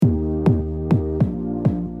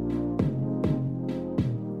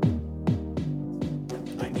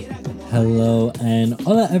Hello and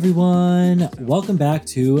hola, everyone. Welcome back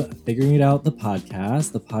to Figuring It Out, the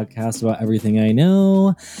podcast about everything I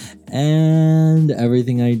know and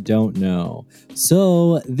everything I don't know.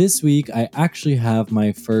 So this week, I actually have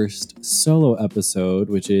my first solo episode,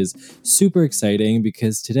 which is super exciting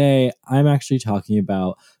because today I'm actually talking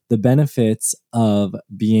about the benefits of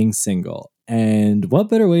being single. And what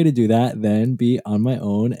better way to do that than be on my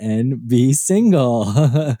own and be single?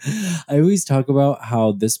 I always talk about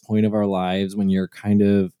how this point of our lives, when you're kind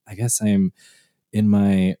of, I guess I'm in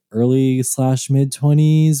my early/mid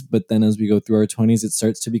 20s, but then as we go through our 20s, it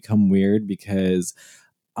starts to become weird because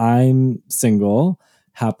I'm single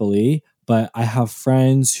happily, but I have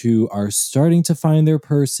friends who are starting to find their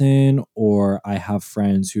person, or I have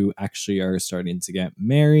friends who actually are starting to get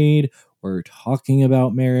married or talking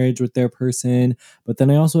about marriage with their person. But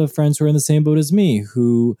then I also have friends who are in the same boat as me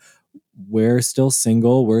who we're still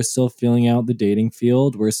single. We're still feeling out the dating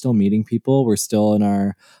field. We're still meeting people. We're still in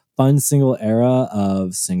our fun single era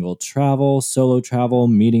of single travel, solo travel,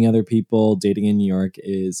 meeting other people. Dating in New York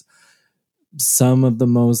is some of the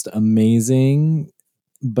most amazing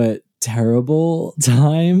but terrible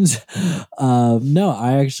times. No,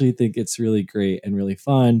 I actually think it's really great and really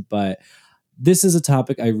fun, but this is a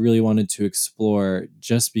topic I really wanted to explore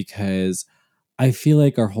just because I feel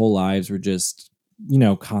like our whole lives were just,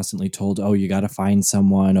 constantly told, oh, you got to find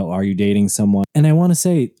someone. Oh, are you dating someone? And I want to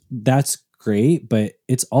say that's great, but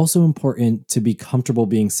it's also important to be comfortable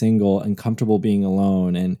being single and comfortable being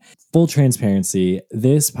alone. And full transparency,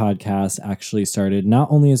 this podcast actually started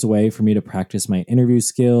not only as a way for me to practice my interview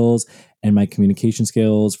skills and my communication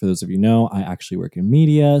skills. For those of you who know, I actually work in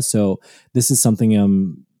media. So this is something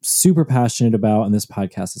I'm super passionate about. And this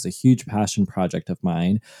podcast is a huge passion project of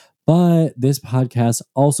mine. But this podcast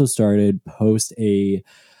also started post a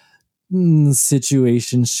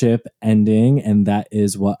situationship ending, and that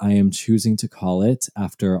is what I am choosing to call it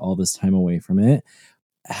after all this time away from it.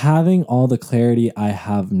 Having all the clarity I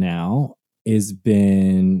have now has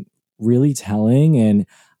been really telling, and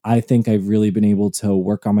I think I've really been able to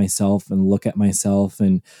work on myself and look at myself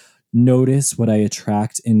and notice what I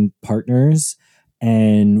attract in partners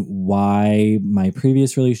and why my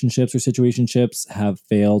previous relationships or situationships have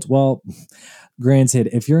failed. Well, granted,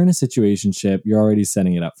 if you're in a situationship, you're already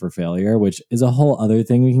setting it up for failure, which is a whole other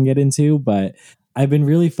thing we can get into. But I've been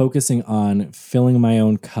really focusing on filling my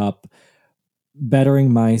own cup,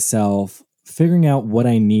 bettering myself, figuring out what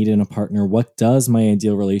I need in a partner. What does my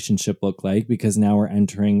ideal relationship look like? Because now we're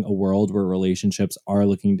entering a world where relationships are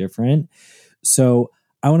looking different. So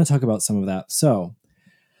I want to talk about some of that. So,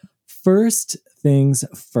 first things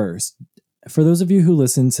first. For those of you who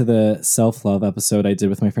listened to the self-love episode I did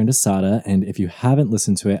with my friend Asada, and if you haven't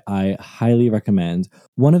listened to it, I highly recommend.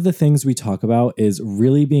 One of the things we talk about is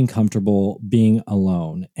really being comfortable being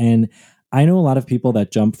alone. And I know a lot of people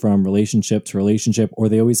that jump from relationship to relationship, or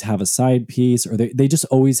they always have a side piece, or they just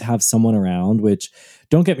always have someone around, which,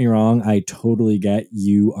 don't get me wrong, I totally get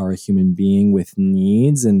you are a human being with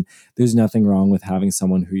needs, and there's nothing wrong with having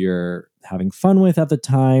someone who you're having fun with at the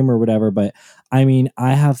time or whatever. But I mean,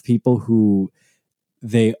 I have people who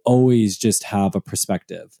they always just have a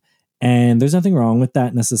perspective, and there's nothing wrong with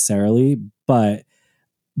that necessarily. But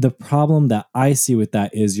the problem that I see with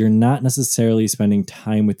that is you're not necessarily spending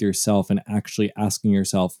time with yourself and actually asking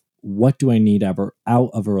yourself, what do I need out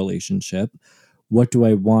of a relationship? What do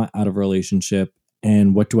I want out of a relationship?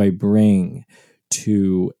 And what do I bring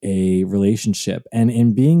to a relationship? And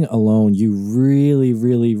in being alone, you really,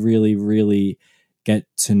 really, really, really get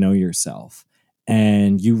to know yourself.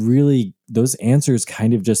 And you really, those answers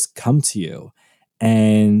kind of just come to you.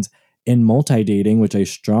 And in multi-dating, which I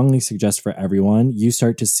strongly suggest for everyone, you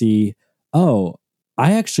start to see, oh,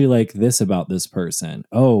 I actually like this about this person.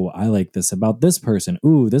 Oh, I like this about this person.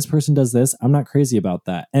 Ooh, this person does this. I'm not crazy about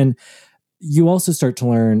that. And you also start to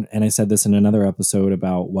learn, and I said this in another episode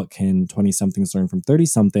about what can 20 somethings learn from 30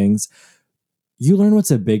 somethings. You learn what's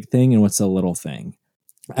a big thing and what's a little thing.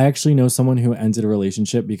 I actually know someone who ended a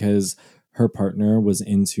relationship because her partner was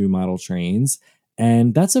into model trains.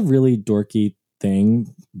 And that's a really dorky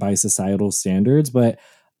thing by societal standards, but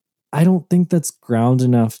I don't think that's ground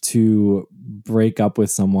enough to break up with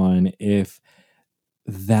someone if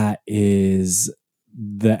that is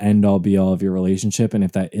the end all be all of your relationship. And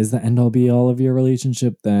if that is the end all be all of your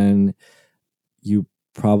relationship, then you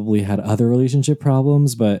probably had other relationship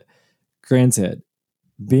problems. But granted,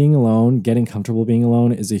 being alone, getting comfortable being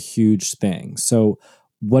alone is a huge thing. So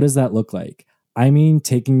what does that look like? I mean,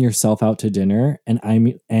 taking yourself out to dinner,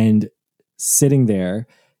 and sitting there,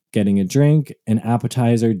 getting a drink, an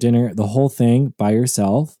appetizer, dinner, the whole thing by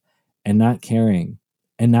yourself, and not caring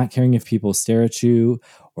if people stare at you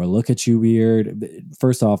or look at you weird.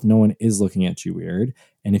 First off, no one is looking at you weird.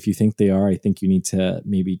 And if you think they are, I think you need to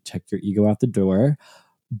maybe check your ego out the door.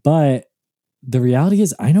 But the reality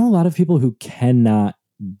is, I know a lot of people who cannot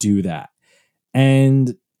do that.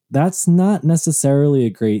 And that's not necessarily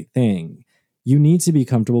a great thing. You need to be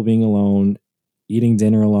comfortable being alone, eating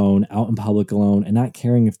dinner alone, out in public alone, and not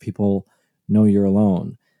caring if people know you're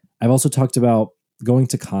alone. I've also talked about going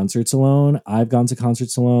to concerts alone. I've gone to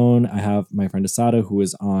concerts alone. I have my friend Asada, who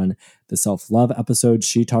was on the self-love episode.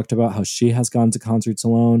 She talked about how she has gone to concerts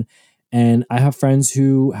alone. And I have friends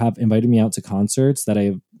who have invited me out to concerts that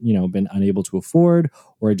I've, been unable to afford,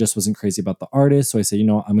 or I just wasn't crazy about the artist. So I say, I'm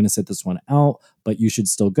going to sit this one out, but you should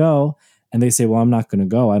still go. And they say, well, I'm not going to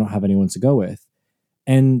go. I don't have anyone to go with.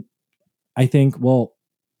 And I think, well,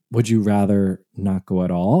 would you rather not go at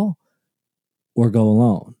all or go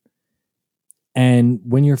alone? And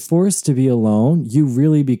when you're forced to be alone, you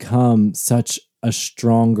really become such a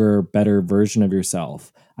stronger, better version of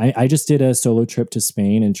yourself. I just did a solo trip to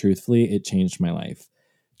Spain, and truthfully, it changed my life.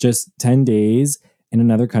 Just 10 days in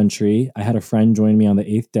another country. I had a friend join me on the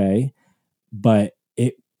 8th day, but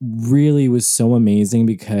it really was so amazing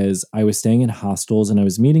because I was staying in hostels and I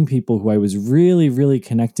was meeting people who I was really, really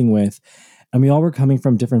connecting with. And we all were coming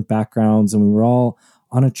from different backgrounds, and we were all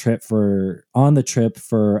on the trip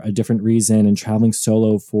for a different reason and traveling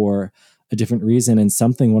solo for a different reason. And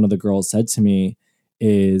something one of the girls said to me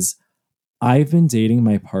is, I've been dating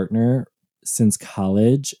my partner since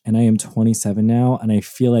college and I am 27 now. And I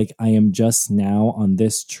feel like I am just now on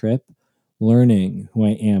this trip learning who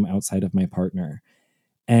I am outside of my partner.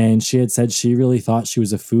 And she had said she really thought she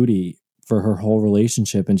was a foodie for her whole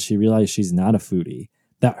relationship. And she realized she's not a foodie,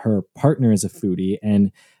 that her partner is a foodie.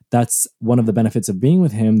 And that's one of the benefits of being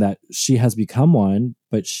with him, that she has become one,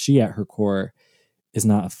 but she at her core is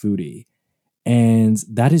not a foodie. And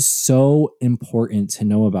that is so important to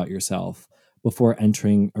know about yourself before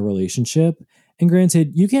entering a relationship. And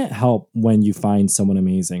granted, you can't help when you find someone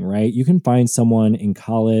amazing, right? You can find someone in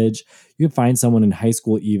college, you can find someone in high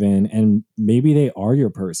school even, and maybe they are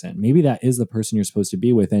your person. Maybe that is the person you're supposed to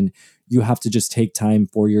be with. And you have to just take time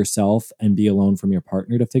for yourself and be alone from your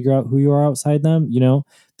partner to figure out who you are outside them.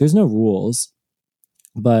 There's no rules,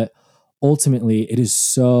 but ultimately it is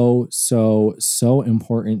so, so, so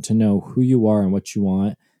important to know who you are and what you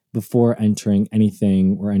want before entering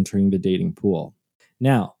anything or entering the dating pool.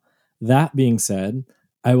 Now, that being said,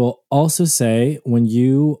 I will also say when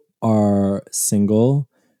you are single,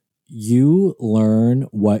 you learn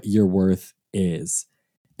what your worth is,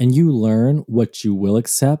 and you learn what you will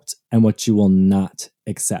accept and what you will not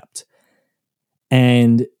accept.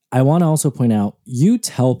 And I want to also point out, you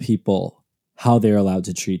tell people how they're allowed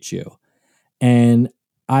to treat you. And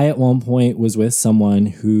I, at one point, was with someone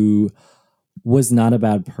who was not a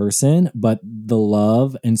bad person, but the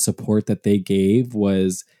love and support that they gave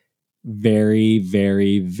was very,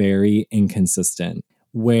 very, very inconsistent.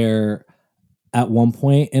 Where at one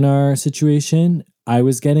point in our situation, I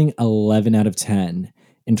was getting 11 out of 10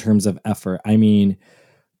 in terms of effort. I mean,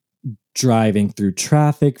 driving through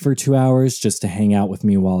traffic for 2 hours just to hang out with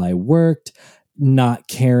me while I worked, not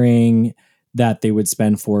caring that they would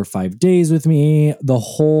spend 4 or 5 days with me,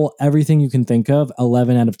 everything you can think of,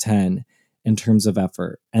 11 out of 10 in terms of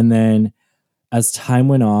effort. And then as time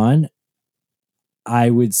went on, I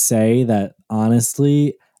would say that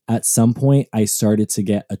honestly, at some point, I started to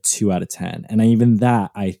get a 2 out of 10. And even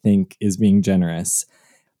that, I think, is being generous.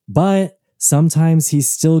 But sometimes he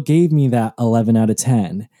still gave me that 11 out of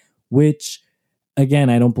 10, which, again,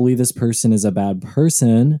 I don't believe this person is a bad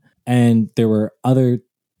person. And there were other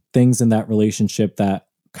things in that relationship that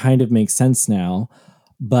kind of make sense now.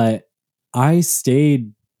 But I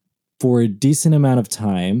stayed for a decent amount of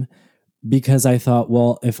time because I thought,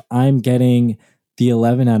 well, if I'm getting the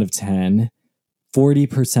 11 out of 10,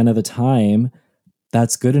 40% of the time,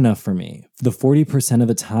 that's good enough for me. The 40% of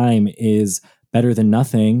the time is better than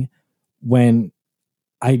nothing, when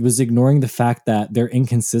I was ignoring the fact that their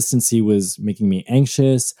inconsistency was making me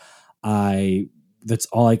anxious. That's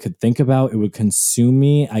all I could think about. It would consume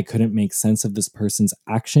me. I couldn't make sense of this person's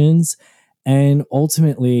actions. And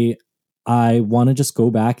ultimately, I want to just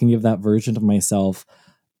go back and give that version of myself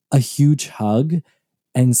a huge hug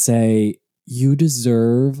and say, you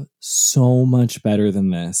deserve so much better than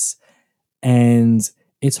this. And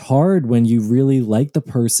it's hard when you really like the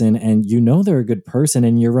person and they're a good person,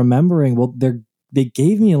 and you're remembering, well, they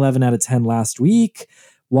gave me 11 out of 10 last week.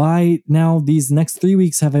 Why now these next 3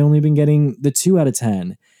 weeks have I only been getting the 2 out of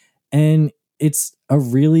 10? And it's a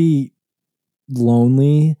really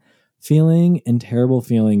lonely feeling and terrible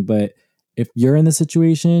feeling. But if you're in the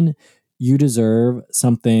situation, you deserve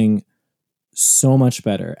something so much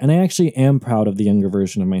better. And I actually am proud of the younger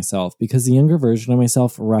version of myself, because the younger version of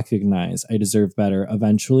myself recognized I deserve better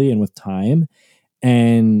eventually and with time,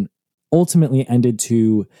 and ultimately ended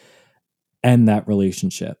to end that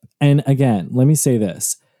relationship. And again, let me say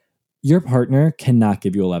this: your partner cannot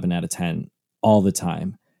give you 11 out of 10 all the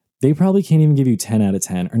time. They probably can't even give you 10 out of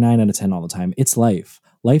 10 or 9 out of 10 all the time. It's life.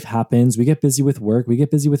 Life happens. We get busy with work. We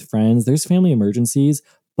get busy with friends. There's family emergencies.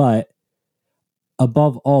 But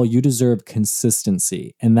above all, you deserve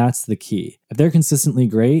consistency. And that's the key. If they're consistently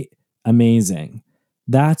great, amazing.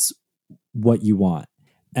 That's what you want.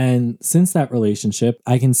 And since that relationship,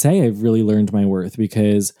 I can say I've really learned my worth,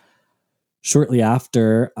 because shortly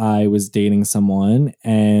after, I was dating someone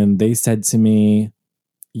and they said to me,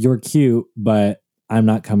 "You're cute, but I'm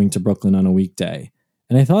not coming to Brooklyn on a weekday."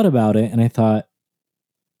 And I thought about it and I thought,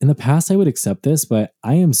 in the past, I would accept this, but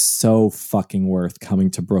I am so fucking worth coming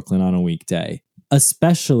to Brooklyn on a weekday,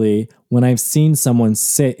 especially when I've seen someone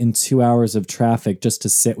sit in 2 hours of traffic just to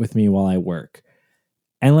sit with me while I work.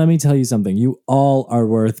 And let me tell you something, you all are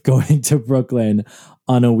worth going to Brooklyn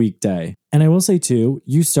on a weekday. And I will say too,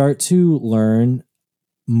 you start to learn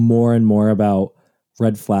more and more about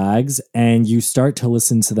red flags, and you start to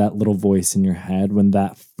listen to that little voice in your head when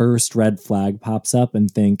that first red flag pops up and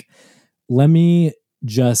think, let me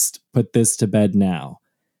just put this to bed now.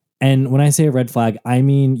 And when I say a red flag, I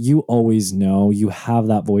mean, you always know, you have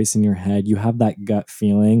that voice in your head. You have that gut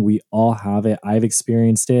feeling. We all have it. I've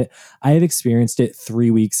experienced it. I have experienced it 3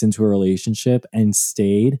 weeks into a relationship and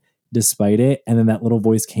stayed despite it. And then that little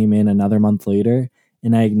voice came in another month later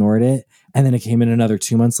and I ignored it. And then it came in another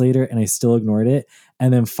 2 months later and I still ignored it.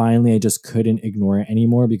 And then finally I just couldn't ignore it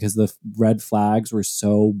anymore, because the red flags were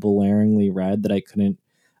so blaringly red that I couldn't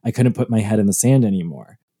put my head in the sand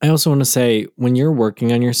anymore. I also want to say, when you're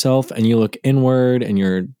working on yourself and you look inward and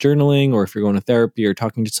you're journaling, or if you're going to therapy or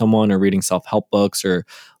talking to someone or reading self-help books or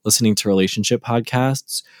listening to relationship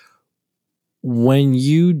podcasts, when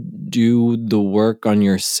you do the work on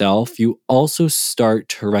yourself, you also start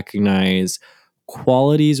to recognize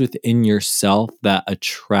qualities within yourself that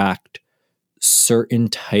attract certain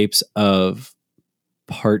types of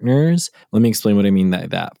partners. Let me explain what I mean by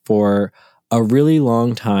that. For a really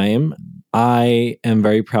long time, I am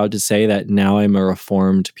very proud to say that now I'm a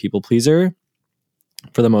reformed people pleaser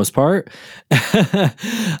for the most part.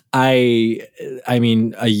 I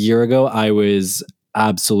mean, a year ago, I was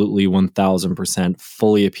absolutely 1000%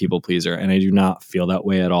 fully a people pleaser, and I do not feel that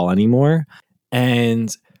way at all anymore.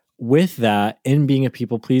 And with that, in being a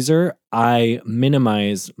people pleaser, I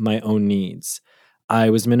minimize my own needs.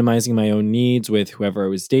 I was minimizing my own needs with whoever I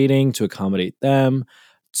was dating to accommodate them.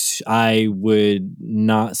 I would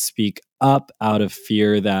not speak up out of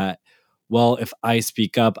fear that, well, if I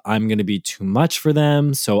speak up, I'm going to be too much for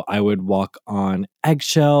them. So I would walk on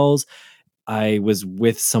eggshells. I was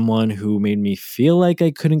with someone who made me feel like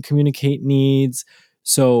I couldn't communicate needs.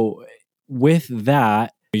 So with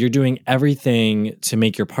that, you're doing everything to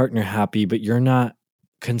make your partner happy, but you're not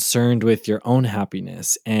concerned with your own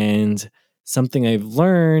happiness. And something I've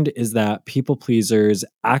learned is that people pleasers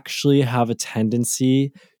actually have a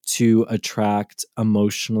tendency to attract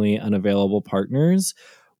emotionally unavailable partners,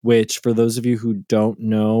 which, for those of you who don't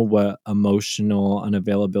know what emotional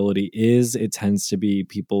unavailability is, it tends to be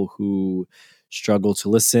people who struggle to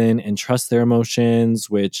listen and trust their emotions,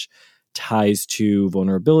 which ties to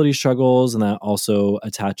vulnerability struggles, and that also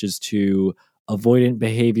attaches to avoidant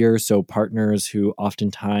behavior. So partners who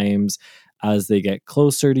oftentimes, as they get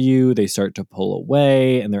closer to you, they start to pull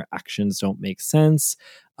away and their actions don't make sense.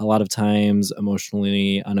 A lot of times,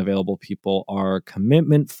 emotionally unavailable people are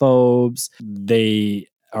commitment phobes. They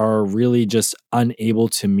are really just unable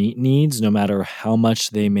to meet needs, no matter how much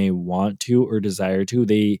they may want to or desire to.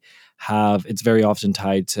 It's very often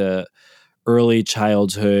tied to early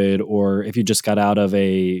childhood, or if you just got out of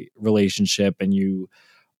a relationship and you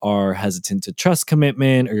are hesitant to trust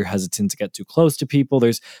commitment, or you're hesitant to get too close to people.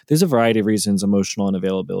 There's a variety of reasons emotional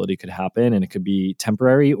unavailability could happen, and it could be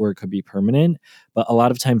temporary or it could be permanent. But a lot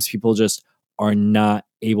of times people just are not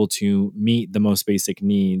able to meet the most basic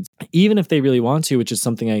needs, even if they really want to, which is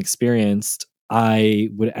something I experienced. I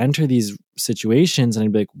would enter these situations and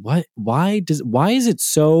I'd be like, what? Why is it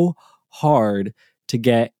so hard to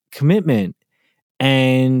get commitment?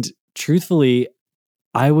 And truthfully,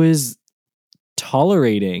 I was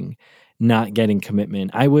tolerating not getting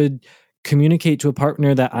commitment. I would communicate to a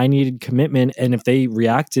partner that I needed commitment, and if they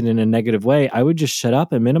reacted in a negative way, I would just shut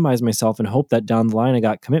up and minimize myself and hope that down the line I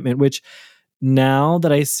got commitment, which, now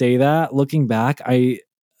that I say that, looking back,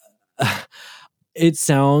 it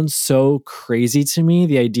sounds so crazy to me,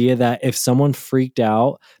 the idea that if someone freaked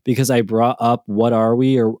out because I brought up what are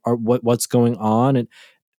we or what's going on, and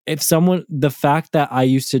if someone, the fact that I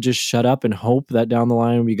used to just shut up and hope that down the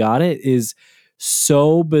line we got it is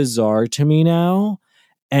so bizarre to me now.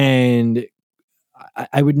 And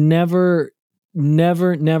I would never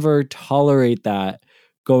tolerate that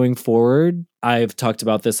going forward. I've talked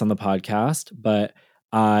about this on the podcast, but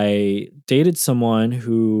I dated someone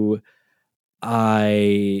who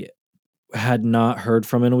I had not heard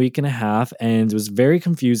from in a week and a half, and it was very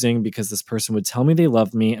confusing because this person would tell me they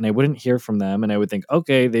loved me and I wouldn't hear from them, and I would think,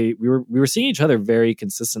 okay, we were seeing each other very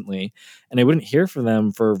consistently, and I wouldn't hear from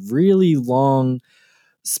them for really long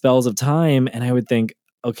spells of time, and I would think,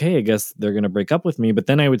 okay, I guess they're going to break up with me. But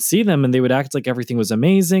then I would see them and they would act like everything was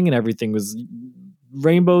amazing and everything was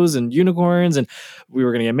rainbows and unicorns and we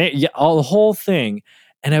were going to get married, yeah, all the whole thing.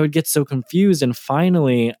 And I would get so confused, and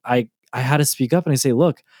finally I had to speak up and I say,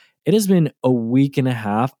 look, it has been a week and a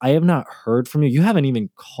half. I have not heard from you. You haven't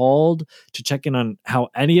even called to check in on how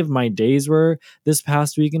any of my days were this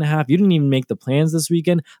past week and a half. You didn't even make the plans this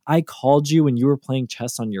weekend. I called you when you were playing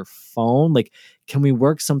chess on your phone. Like, can we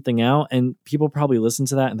work something out? And people probably listen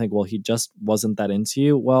to that and think, well, he just wasn't that into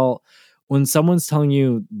you. Well, when someone's telling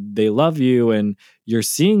you they love you and you're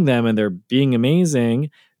seeing them and they're being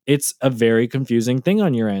amazing, it's a very confusing thing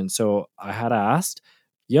on your end. So I had asked,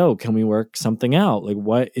 yo, can we work something out? Like,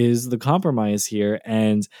 what is the compromise here?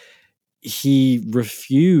 And he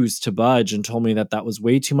refused to budge and told me that that was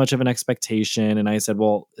way too much of an expectation. And I said,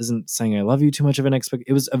 well, isn't saying I love you too much of an expect?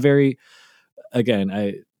 It was a very,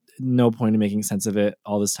 again, no point in making sense of it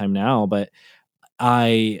all this time now, but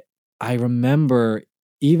I remember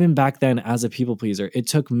even back then as a people pleaser, it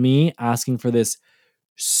took me asking for this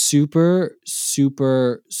super,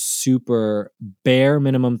 super, super bare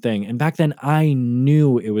minimum thing. And back then I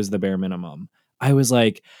knew it was the bare minimum. I was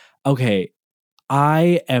like, okay,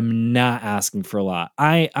 I am not asking for a lot.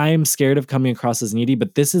 I am scared of coming across as needy,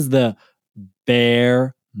 but this is the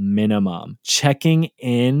bare minimum. Checking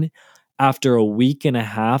in after a week and a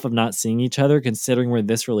half of not seeing each other, considering where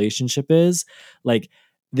this relationship is, like,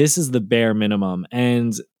 this is the bare minimum.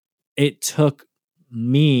 And it took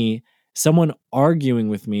me, someone arguing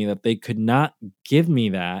with me that they could not give me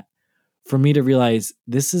that, for me to realize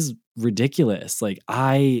this is ridiculous. Like,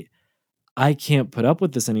 I can't put up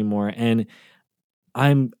with this anymore. And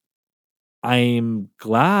I'm I'm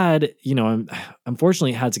glad, I'm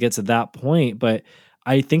unfortunately had to get to that point, but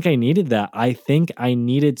I think I needed that. I think I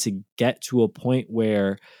needed to get to a point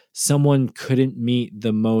where someone couldn't meet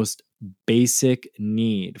the most basic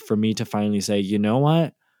need for me to finally say, you know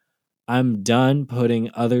what? I'm done putting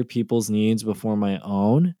other people's needs before my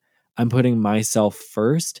own. I'm putting myself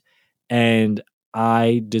first, and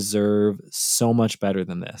I deserve so much better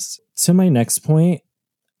than this. To my next point,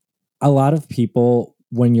 a lot of people,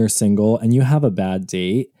 when you're single and you have a bad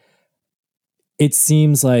date, it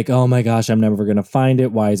seems like, oh my gosh, I'm never going to find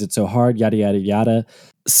it. Why is it so hard? Yada, yada, yada.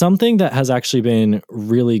 Something that has actually been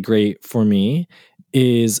really great for me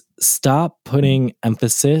is stop putting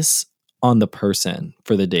emphasis on the person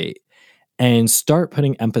for the date and start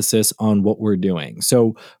putting emphasis on what we're doing.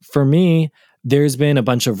 So for me, there's been a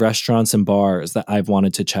bunch of restaurants and bars that I've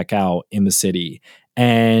wanted to check out in the city.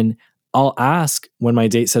 And I'll ask when my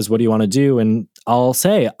date says, what do you want to do? And I'll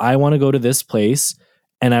say, I want to go to this place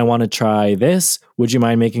and I want to try this. Would you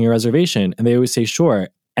mind making a reservation? And they always say, sure.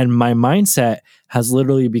 And my mindset has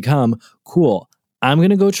literally become, cool, I'm going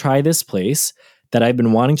to go try this place that I've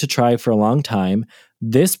been wanting to try for a long time.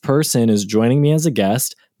 This person is joining me as a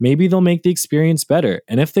guest. Maybe they'll make the experience better.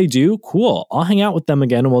 And if they do, cool, I'll hang out with them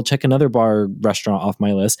again and we'll check another bar restaurant off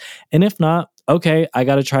my list. And if not, okay, I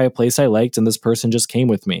got to try a place I liked and this person just came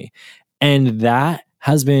with me. And that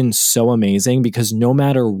has been so amazing because no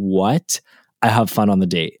matter what, I have fun on the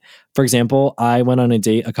date. For example, I went on a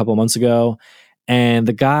date a couple months ago and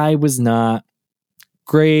the guy was not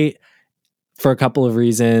great for a couple of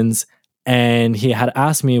reasons. And he had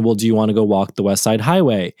asked me, well, do you want to go walk the West Side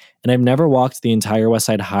Highway? And I've never walked the entire West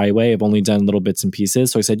Side Highway. I've only done little bits and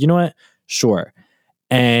pieces. So I said, you know what? Sure.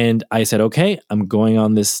 And I said, okay, I'm going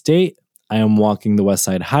on this date. I am walking the West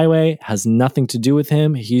Side Highway. Has nothing to do with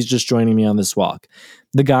him. He's just joining me on this walk.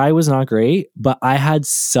 The guy was not great, but I had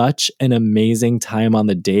such an amazing time on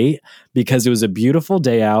the date because it was a beautiful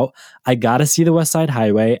day out. I got to see the West Side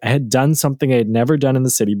Highway. I had done something I had never done in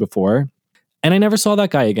the city before. And I never saw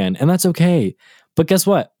that guy again. And that's okay. But guess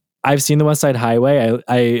what? I've seen the West Side Highway.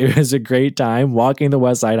 It was a great time walking the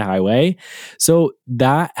West Side Highway. So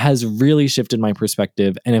that has really shifted my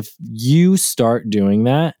perspective. And if you start doing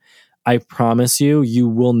that, I promise you, you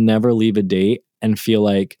will never leave a date and feel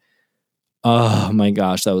like, Oh my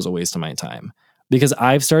gosh, that was a waste of my time. Because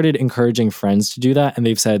I've started encouraging friends to do that, and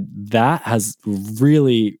they've said that has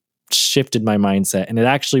really shifted my mindset, and it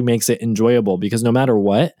actually makes it enjoyable because no matter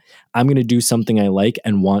what, I'm going to do something I like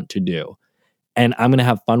and want to do. And I'm going to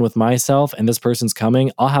have fun with myself, and this person's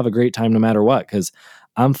coming. I'll have a great time no matter what because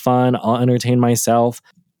I'm fun. I'll entertain myself.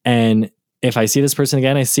 And if I see this person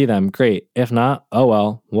again, I see them. Great. If not, oh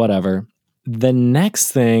well, whatever. The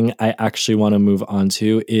next thing I actually want to move on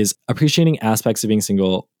to is appreciating aspects of being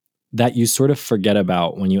single that you sort of forget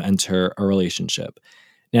about when you enter a relationship.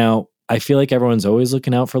 Now, I feel like everyone's always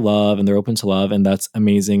looking out for love and they're open to love, and that's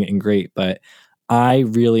amazing and great. But I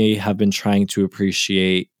really have been trying to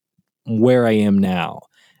appreciate where I am now.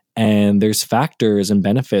 And there's factors and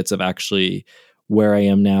benefits of actually where I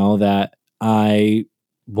am now that I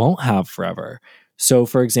won't have forever. So,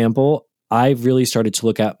 for example, I've really started to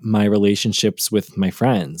look at my relationships with my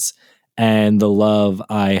friends and the love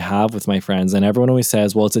I have with my friends. And everyone always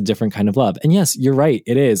says, well, it's a different kind of love. And yes, you're right.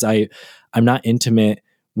 It is. I'm not intimate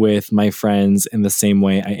with my friends in the same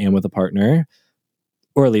way I am with a partner,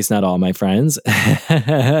 or at least not all my friends.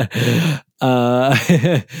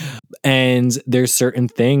 And there's certain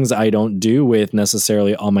things I don't do with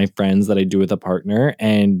necessarily all my friends that I do with a partner.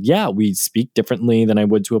 And yeah, we speak differently than I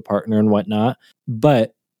would to a partner and whatnot.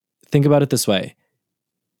 But think about it this way.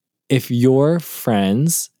 If your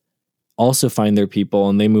friends also find their people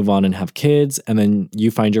and they move on and have kids, and then you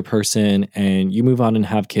find your person and you move on and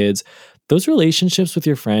have kids, those relationships with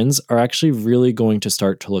your friends are actually really going to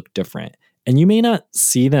start to look different. And you may not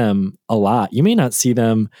see them a lot. You may not see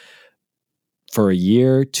them for a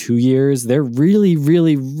year, 2 years. They're really,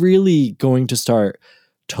 really, really going to start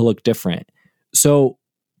to look different. So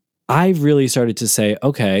I've really started to say,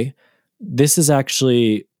 okay, this is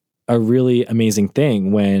actually a really amazing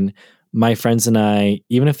thing when my friends and I,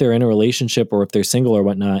 even if they're in a relationship or if they're single or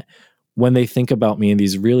whatnot, when they think about me in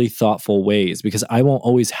these really thoughtful ways, because I won't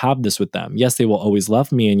always have this with them. Yes, they will always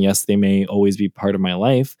love me, and yes, they may always be part of my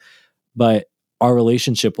life, but our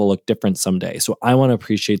relationship will look different someday. So I want to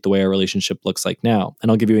appreciate the way our relationship looks like now.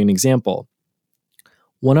 And I'll give you an example.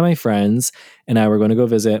 One of my friends and I were going to go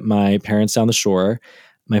visit my parents down the shore.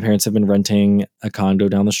 My parents have been renting a condo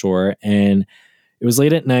down the shore, and it was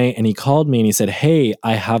late at night, and he called me and he said, hey,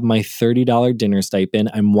 I have my $30 dinner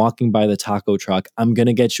stipend. I'm walking by the taco truck. I'm going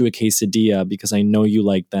to get you a quesadilla because I know you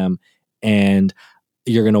like them and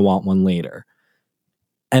you're going to want one later.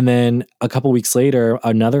 And then a couple weeks later,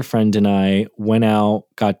 another friend and I went out,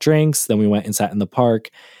 got drinks. Then we went and sat in the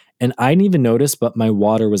park. And I didn't even notice, but my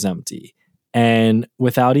water was empty. And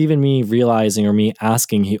without even me realizing or me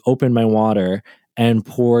asking, he opened my water and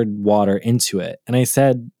poured water into it. And I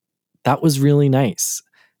said, that was really nice.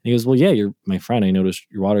 And he goes, well, yeah, you're my friend. I noticed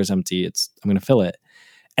your water's empty. I'm going to fill it.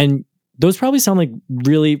 And those probably sound like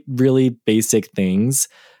really, really basic things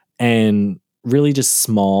and really just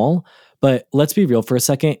small. But let's be real for a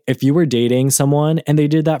second. If you were dating someone and they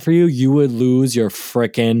did that for you, you would lose your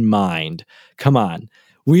freaking mind. Come on.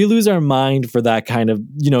 We lose our mind for that kind of,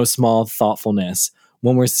 small thoughtfulness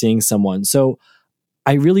when we're seeing someone. So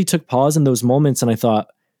I really took pause in those moments and I thought,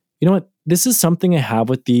 you know what? This is something I have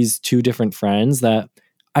with these two different friends that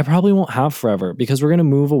I probably won't have forever because we're going to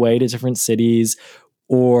move away to different cities.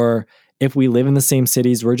 Or if we live in the same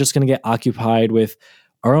cities, we're just going to get occupied with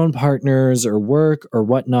our own partners or work or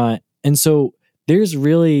whatnot. And so there's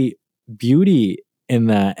really beauty in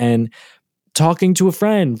that. And talking to a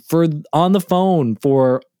friend on the phone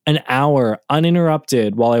for an hour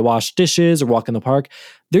uninterrupted while I wash dishes or walk in the park,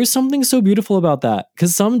 there's something so beautiful about that.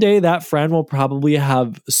 Because someday that friend will probably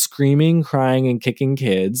have screaming, crying, and kicking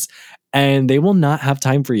kids, and they will not have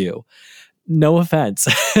time for you. No offense.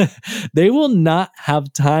 They will not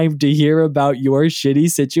have time to hear about your shitty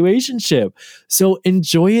situationship. So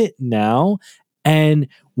enjoy it now. And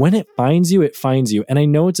when it finds you, it finds you. And I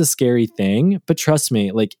know it's a scary thing, but trust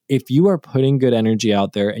me, like if you are putting good energy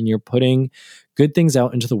out there and you're putting good things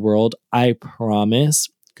out into the world, I promise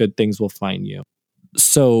good things will find you.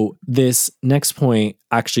 So this next point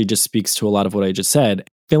actually just speaks to a lot of what I just said,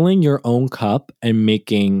 filling your own cup and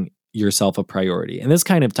making yourself a priority. And this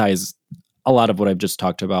kind of ties a lot of what I've just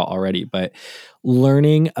talked about already, but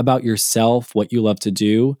learning about yourself, what you love to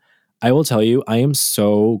do. I will tell you, I am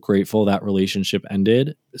so grateful that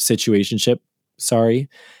situationship, sorry,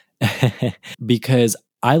 because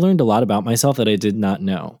I learned a lot about myself that I did not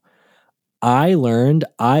know. I learned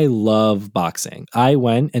I love boxing. I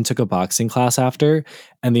went and took a boxing class after,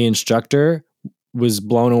 and the instructor was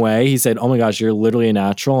blown away. He said, oh my gosh, you're literally a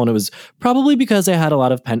natural. And it was probably because I had a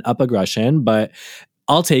lot of pent up aggression, but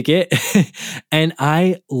I'll take it. And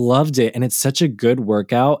I loved it. And it's such a good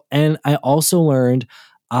workout. And I also learned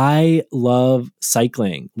I love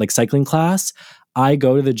cycling, like cycling class. I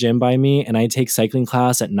go to the gym by me and I take cycling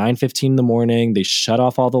class at 9:15 in the morning. They shut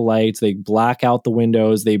off all the lights, they black out the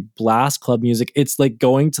windows, they blast club music. It's like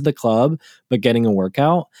going to the club, but getting a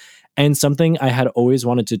workout. And something I had always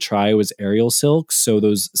wanted to try was aerial silks. So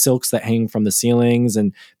those silks that hang from the ceilings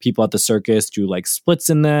and people at the circus do like splits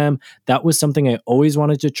in them. That was something I always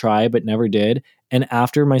wanted to try, but never did. And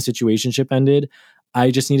after my situationship ended,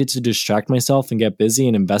 I just needed to distract myself and get busy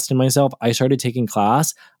and invest in myself. I started taking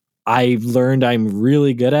class. I learned I'm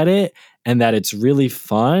really good at it and that it's really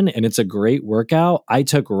fun and it's a great workout. I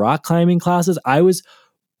took rock climbing classes. I was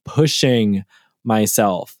pushing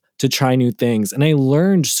myself to try new things. And I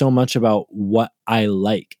learned so much about what I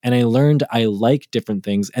like. And I learned I like different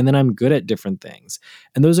things. And then I'm good at different things.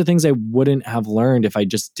 And those are things I wouldn't have learned if I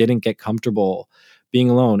just didn't get comfortable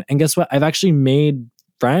being alone. And guess what? I've actually made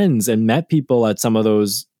friends and met people at some of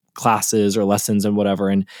those classes or lessons and whatever.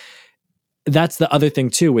 And that's the other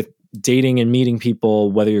thing too with dating and meeting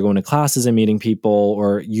people, whether you're going to classes and meeting people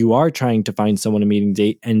or you are trying to find someone to meeting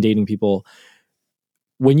date and dating people.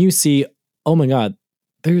 When you see, oh my God,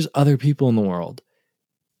 there's other people in the world,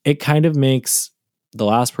 it kind of makes the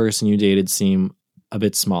last person you dated seem a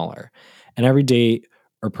bit smaller. And every date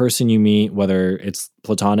or person you meet, whether it's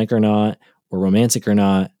platonic or not, or romantic or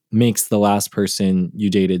not, makes the last person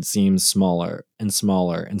you dated seem smaller and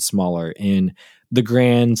smaller and smaller in the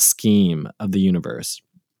grand scheme of the universe.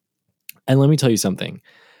 And let me tell you something.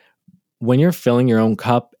 When you're filling your own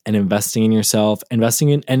cup and investing in yourself, investing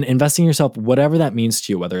in yourself, whatever that means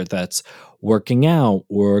to you, whether that's working out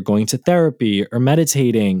or going to therapy or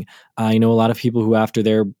meditating. I know a lot of people who after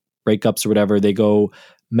their breakups or whatever, they go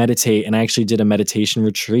meditate. And I actually did a meditation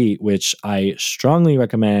retreat, which I strongly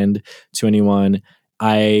recommend to anyone.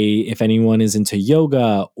 If anyone is into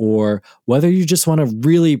yoga or whether you just want to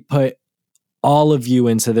really put all of you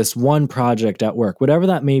into this one project at work, whatever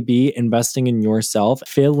that may be, investing in yourself,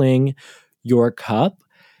 filling your cup,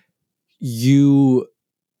 you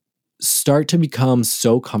start to become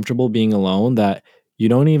so comfortable being alone that you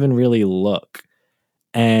don't even really look.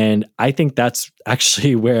 And I think that's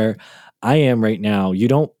actually where I am right now.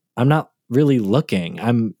 I'm not really looking.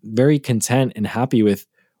 I'm very content and happy with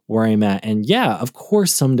where I'm at. And yeah, of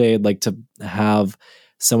course, someday I'd like to have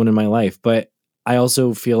someone in my life, but I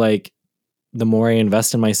also feel like the more I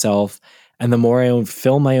invest in myself and the more I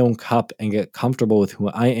fill my own cup and get comfortable with who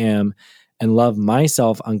I am and love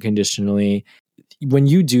myself unconditionally, when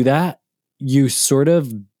you do that, you sort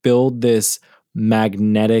of build this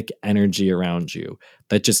magnetic energy around you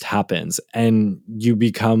that just happens. And you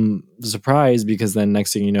become surprised because then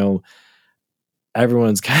next thing you know,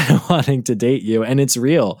 everyone's kind of wanting to date you. And it's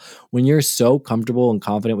real. When you're so comfortable and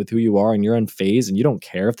confident with who you are and you're on phase and you don't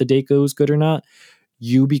care if the date goes good or not,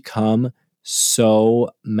 you become so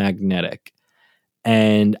magnetic.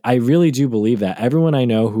 And I really do believe that everyone I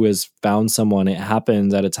know who has found someone, it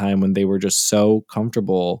happens at a time when they were just so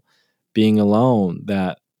comfortable being alone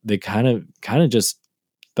that they kind of just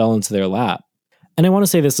fell into their lap. And I want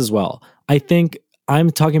to say this as well. I think I'm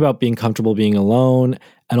talking about being comfortable being alone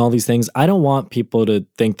and all these things. I don't want people to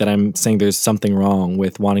think that I'm saying there's something wrong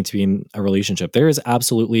with wanting to be in a relationship. There is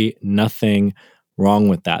absolutely nothing wrong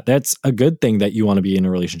with that. That's a good thing that you want to be in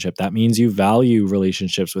a relationship. That means you value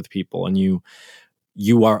relationships with people and you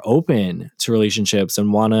are open to relationships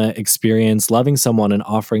and want to experience loving someone and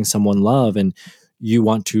offering someone love, and you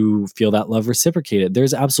want to feel that love reciprocated.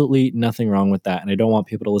 There's absolutely nothing wrong with that. And I don't want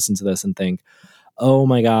people to listen to this and think, oh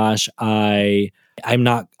my gosh, I'm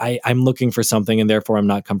looking for something and therefore I'm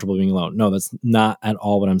not comfortable being alone. No, that's not at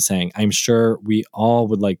all what I'm saying. I'm sure we all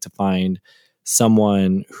would like to find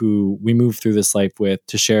someone who we move through this life with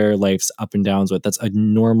to share life's up and downs with. That's a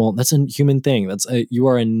human thing. You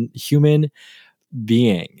are a human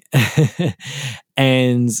being.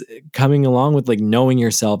 And coming along with like knowing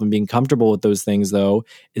yourself and being comfortable with those things though,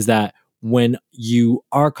 is that when you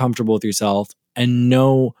are comfortable with yourself and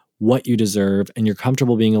know what you deserve and you're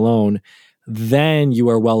comfortable being alone, then you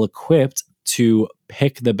are well equipped to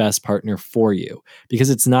pick the best partner for you, because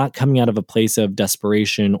it's not coming out of a place of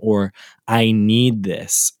desperation or I need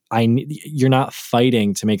this. You're not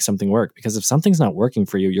fighting to make something work, because if something's not working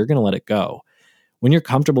for you, you're going to let it go. When you're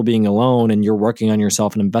comfortable being alone and you're working on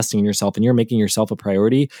yourself and investing in yourself and you're making yourself a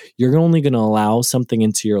priority, you're only going to allow something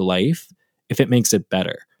into your life if it makes it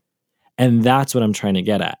better. And that's what I'm trying to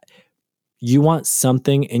get at. You want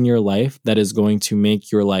something in your life that is going to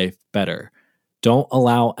make your life better. Don't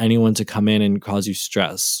allow anyone to come in and cause you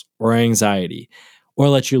stress or anxiety or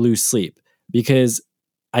let you lose sleep, because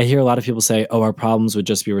I hear a lot of people say, oh, our problems would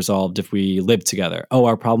just be resolved if we lived together. Oh,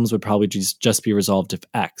 our problems would probably just be resolved if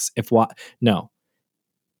X, if what. No.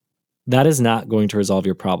 that is not going to resolve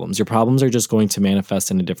your problems. Your problems are just going to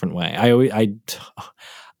manifest in a different way.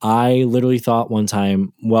 I literally thought one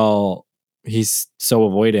time, well, he's so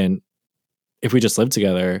avoidant. If we just lived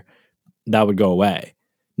together, that would go away.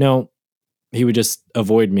 No, he would just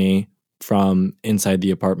avoid me from inside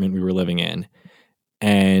the apartment we were living in.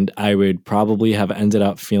 And I would probably have ended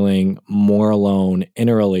up feeling more alone in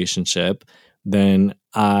a relationship than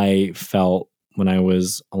I felt when I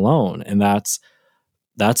was alone. And that's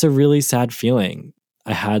a really sad feeling.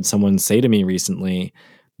 I had someone say to me recently,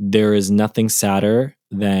 there is nothing sadder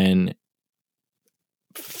than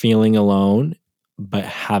feeling alone, but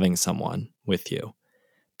having someone with you.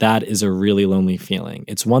 That is a really lonely feeling.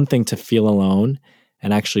 It's one thing to feel alone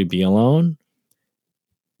and actually be alone,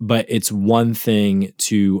 but it's one thing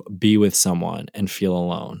to be with someone and feel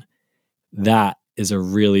alone. That is a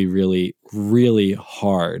really, really, really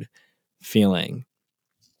hard feeling.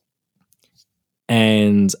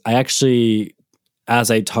 And I actually, as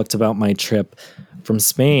I talked about my trip from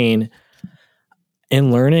Spain,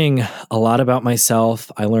 in learning a lot about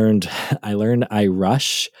myself, I learned I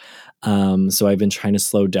rush. So I've been trying to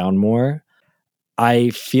slow down more.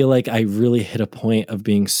 I feel like I really hit a point of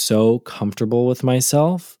being so comfortable with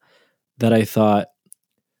myself that I thought,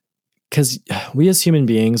 because we as human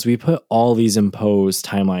beings, we put all these imposed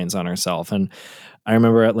timelines on ourselves. And I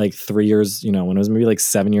remember at like 3 years, when I was maybe like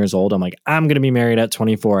 7 years old, I'm like, I'm going to be married at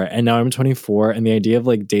 24. And now I'm 24. And the idea of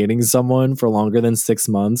like dating someone for longer than 6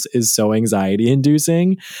 months is so anxiety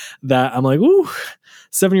inducing that I'm like, ooh,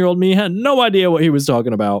 7-year-old me had no idea what he was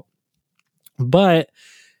talking about. But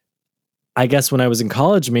I guess when I was in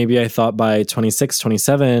college, maybe I thought by 26,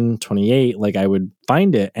 27, 28, like I would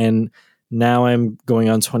find it. And now I'm going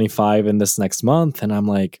on 25 in this next month. And I'm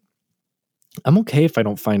like, I'm okay if I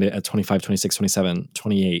don't find it at 25, 26, 27,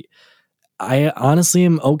 28. I honestly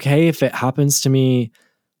am okay if it happens to me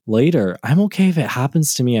later. I'm okay if it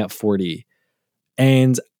happens to me at 40.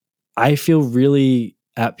 And I feel really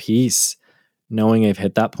at peace knowing I've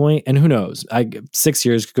hit that point. And who knows? 6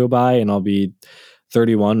 years could go by and I'll be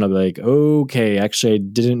 31. And I'll be like, okay, actually, I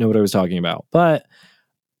didn't know what I was talking about. But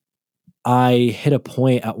I hit a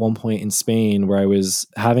point at one point in Spain where I was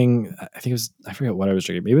having, I forget what I was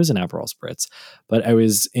drinking. Maybe it was an Aperol Spritz, but I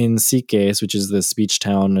was in Siques, which is this beach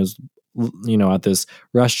town. I was, at this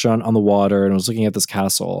restaurant on the water and I was looking at this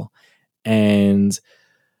castle. And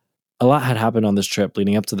a lot had happened on this trip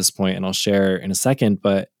leading up to this point, and I'll share in a second.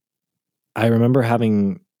 But I remember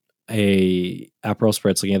having a Aperol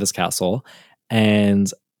Spritz looking at this castle.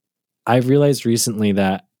 And I've realized recently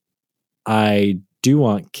that I do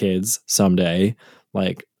want kids someday.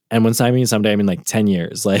 And when I mean someday, I mean like 10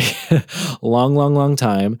 years, like long, long, long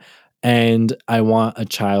time. And I want a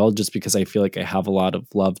child just because I feel like I have a lot of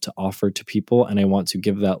love to offer to people. And I want to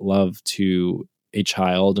give that love to a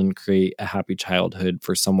child and create a happy childhood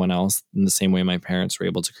for someone else in the same way my parents were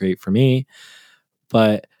able to create for me.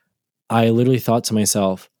 But I literally thought to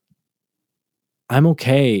myself, I'm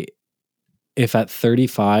okay if at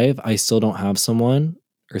 35, I still don't have someone,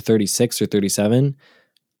 or 36 or 37,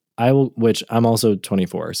 I will, which I'm also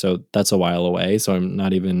 24. So that's a while away. So I'm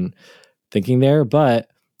not even thinking there, but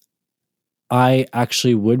I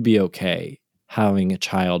actually would be okay having a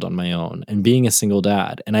child on my own and being a single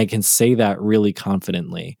dad. And I can say that really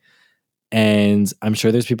confidently. And I'm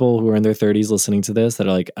sure there's people who are in their 30s listening to this that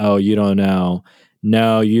are like, oh, you don't know.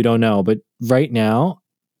 No, you don't know. But right now,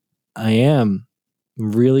 I am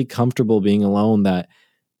really comfortable being alone, that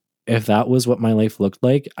if that was what my life looked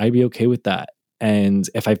like, I'd be okay with that. And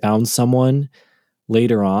if I found someone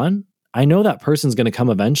later on, I know that person's going to come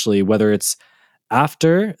eventually, whether it's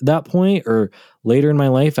after that point or later in my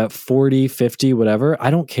life at 40, 50, whatever. I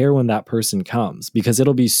don't care when that person comes because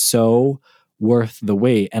it'll be so worth the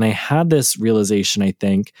wait. And I had this realization, I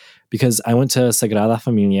think, because I went to Sagrada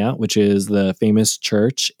Familia, which is the famous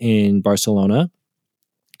church in Barcelona.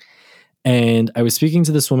 And I was speaking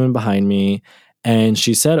to this woman behind me, and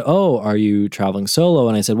she said, oh, are you traveling solo?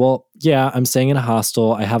 And I said, well, yeah, I'm staying in a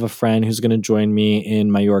hostel. I have a friend who's going to join me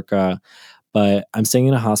in Mallorca, but I'm staying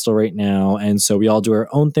in a hostel right now. And so we all do our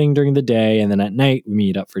own thing during the day. And then at night we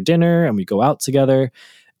meet up for dinner and we go out together.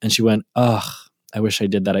 And she went, ugh, I wish I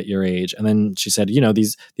did that at your age. And then she said,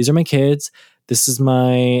 these are my kids. This is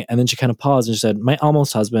my, and then she kind of paused and she said, my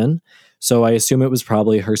almost husband. So I assume it was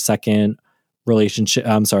probably her second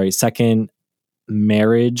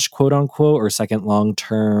marriage, quote unquote, or second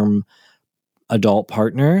long-term adult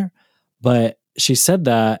partner. But she said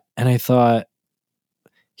that, and I thought,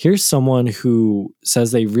 here's someone who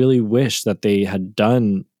says they really wish that they had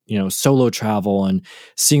done, solo travel and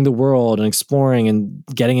seeing the world and exploring and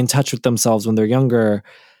getting in touch with themselves when they're younger.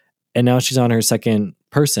 And now she's on her second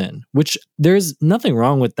person, which there's nothing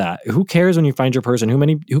wrong with that. Who cares when you find your person?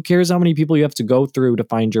 Who cares how many people you have to go through to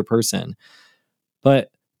find your person?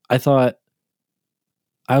 But I thought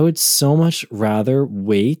I would so much rather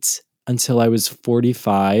wait until I was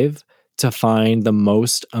 45 to find the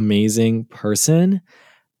most amazing person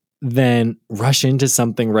than rush into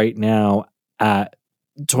something right now at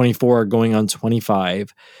 24 going on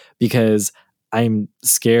 25, because I'm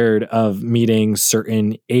scared of meeting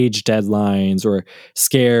certain age deadlines or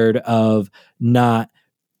scared of not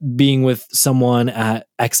being with someone at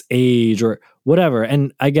X age or whatever.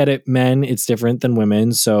 And I get it, men, it's different than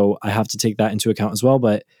women, so I have to take that into account as well.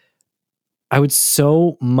 But I would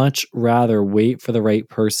so much rather wait for the right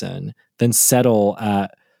person than settle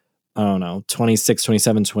at, I don't know, 26,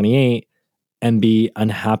 27, 28 and be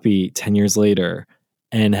unhappy 10 years later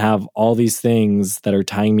and have all these things that are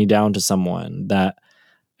tying me down to someone that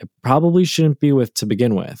I probably shouldn't be with to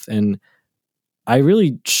begin with. And I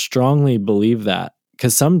really strongly believe that,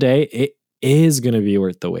 because someday it is going to be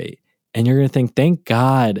worth the wait. And you're going to think, thank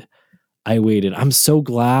God I waited. I'm so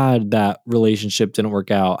glad that relationship didn't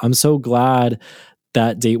work out. I'm so glad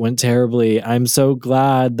that date went terribly. I'm so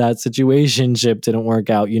glad that situationship didn't work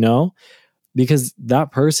out, because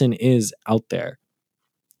that person is out there.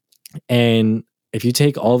 And if you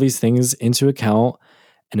take all these things into account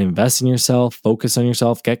and invest in yourself, focus on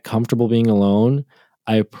yourself, get comfortable being alone,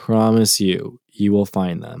 I promise you, you will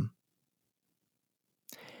find them.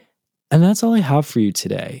 And that's all I have for you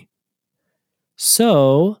today.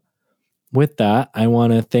 So, with that, I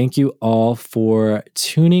want to thank you all for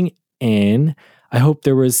tuning in. I hope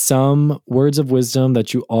there was some words of wisdom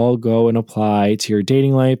that you all go and apply to your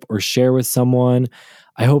dating life or share with someone.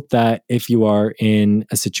 I hope that if you are in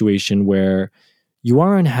a situation where you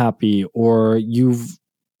are unhappy or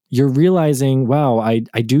you're realizing, wow, I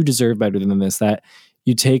do deserve better than this, that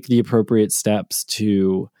you take the appropriate steps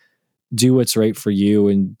to do what's right for you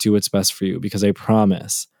and do what's best for you. Because I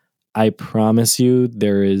promise you,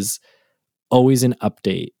 there is always an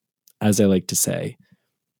update, as I like to say.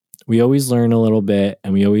 We always learn a little bit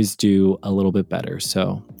and we always do a little bit better.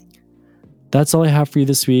 So that's all I have for you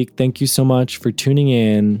this week. Thank you so much for tuning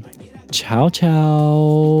in. Ciao,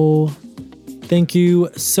 ciao. Thank you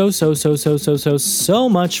so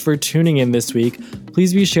much for tuning in this week.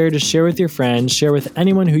 Please be sure to share with your friends, share with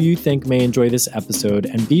anyone who you think may enjoy this episode,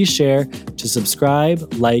 and be sure to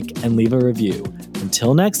subscribe, like, and leave a review.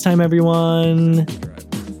 Until next time, everyone.